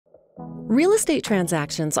Real estate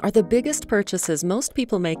transactions are the biggest purchases most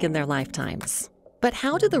people make in their lifetimes. But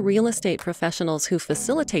how do the real estate professionals who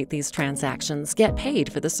facilitate these transactions get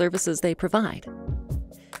paid for the services they provide?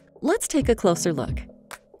 Let's take a closer look.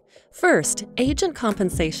 First, agent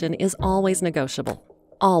compensation is always negotiable.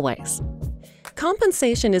 Always.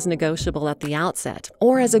 Compensation is negotiable at the outset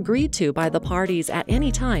or as agreed to by the parties at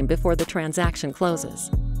any time before the transaction closes.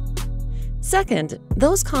 Second,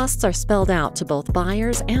 those costs are spelled out to both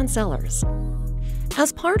buyers and sellers.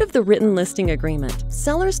 As part of the written listing agreement,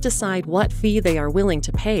 sellers decide what fee they are willing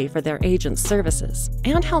to pay for their agent's services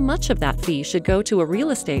and how much of that fee should go to a real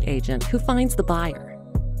estate agent who finds the buyer.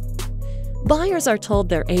 Buyers are told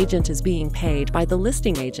their agent is being paid by the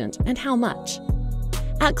listing agent and how much.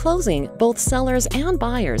 At closing, both sellers and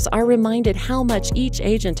buyers are reminded how much each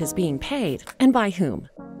agent is being paid and by whom.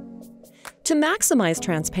 To maximize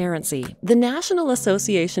transparency, the National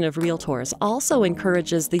Association of Realtors also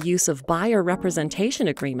encourages the use of buyer representation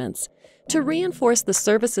agreements to reinforce the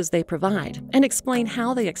services they provide and explain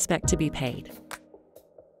how they expect to be paid.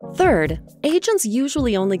 Third, agents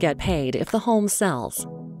usually only get paid if the home sells.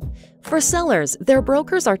 For sellers, their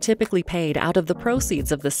brokers are typically paid out of the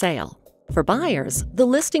proceeds of the sale. For buyers, the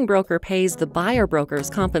listing broker pays the buyer broker's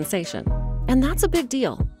compensation, and that's a big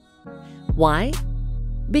deal. Why?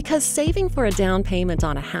 Because saving for a down payment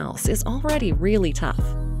on a house is already really tough.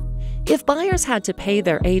 If buyers had to pay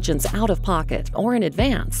their agents out of pocket or in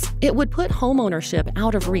advance, it would put homeownership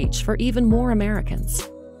out of reach for even more Americans.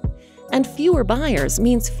 And fewer buyers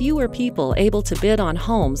means fewer people able to bid on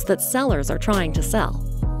homes that sellers are trying to sell.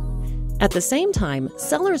 At the same time,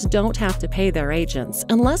 sellers don't have to pay their agents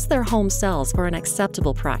unless their home sells for an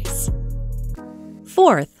acceptable price.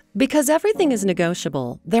 Fourth, because everything is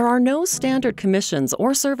negotiable, there are no standard commissions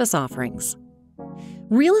or service offerings.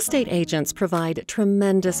 Real estate agents provide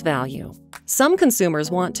tremendous value. Some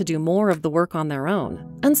consumers want to do more of the work on their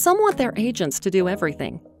own, and some want their agents to do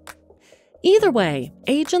everything. Either way,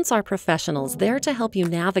 agents are professionals there to help you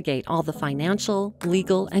navigate all the financial,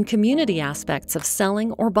 legal, and community aspects of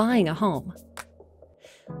selling or buying a home.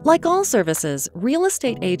 Like all services, real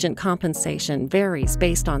estate agent compensation varies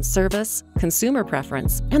based on service, consumer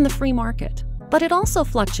preference, and the free market, but it also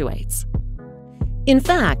fluctuates. In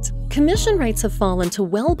fact, commission rates have fallen to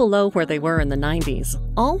well below where they were in the 90s,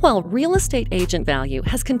 all while real estate agent value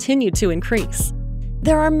has continued to increase.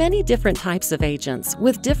 There are many different types of agents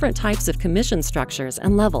with different types of commission structures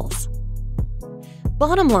and levels.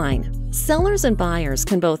 Bottom line, sellers and buyers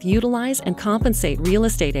can both utilize and compensate real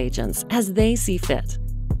estate agents as they see fit.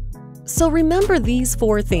 So remember these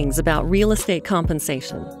 4 things about real estate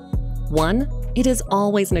compensation. 1. It is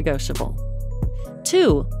always negotiable.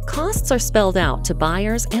 2. Costs are spelled out to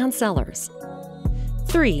buyers and sellers.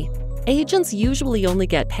 3. Agents usually only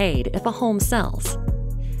get paid if a home sells.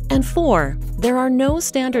 And 4. There are no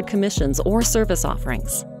standard commissions or service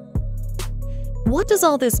offerings. What does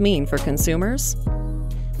all this mean for consumers?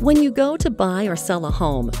 When you go to buy or sell a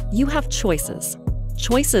home, you have choices.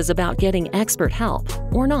 Choices about getting expert help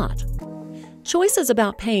or not. Choices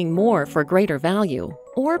about paying more for greater value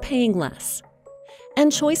or paying less.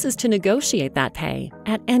 And choices to negotiate that pay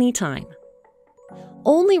at any time.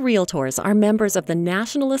 Only Realtors are members of the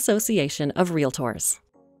National Association of Realtors.